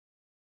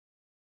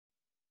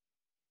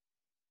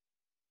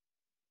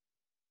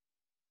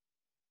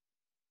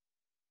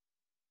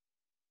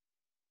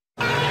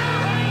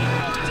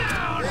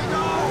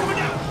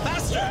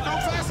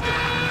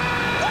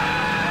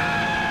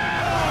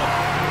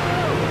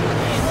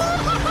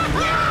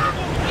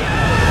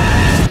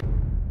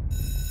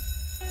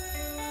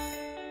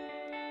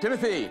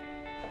Timothy,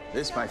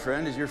 this, my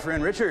friend, is your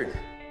friend Richard.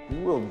 We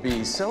will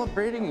be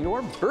celebrating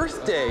your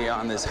birthday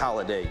on this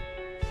holiday.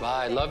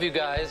 Bye. Love you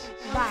guys.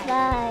 Bye.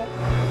 Bye.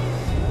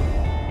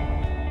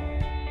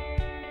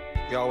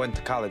 We all went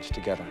to college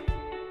together.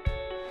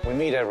 We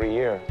meet every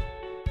year.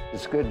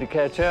 It's good to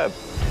catch up.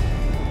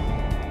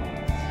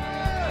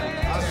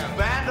 A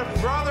band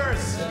of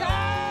brothers!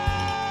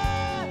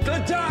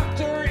 The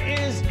doctor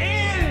is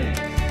in!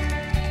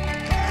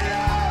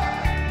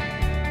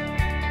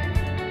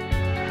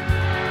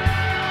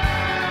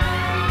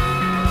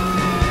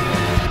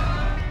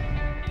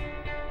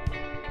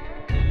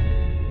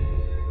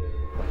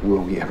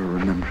 Will we ever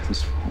remember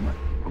this moment?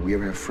 Will we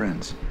ever have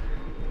friends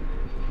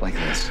like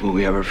this? Will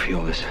we ever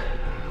feel this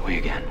way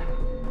again?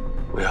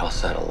 We all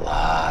said a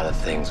lot of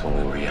things when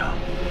we were young.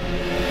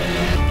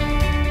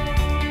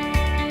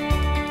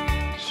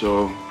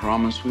 So,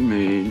 promise we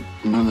made,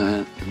 none of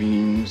that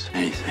means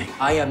anything.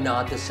 I am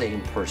not the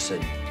same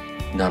person.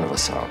 None of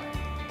us are.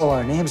 Well,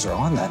 our names are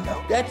on that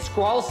note. That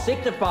scrawl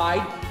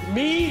signified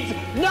means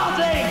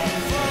nothing!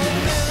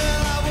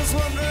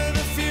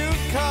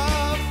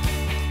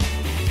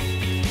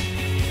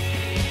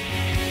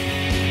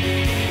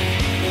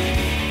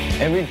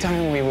 Every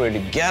time we were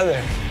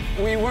together,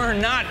 we were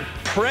not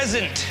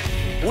present.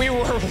 We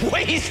were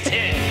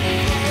wasted.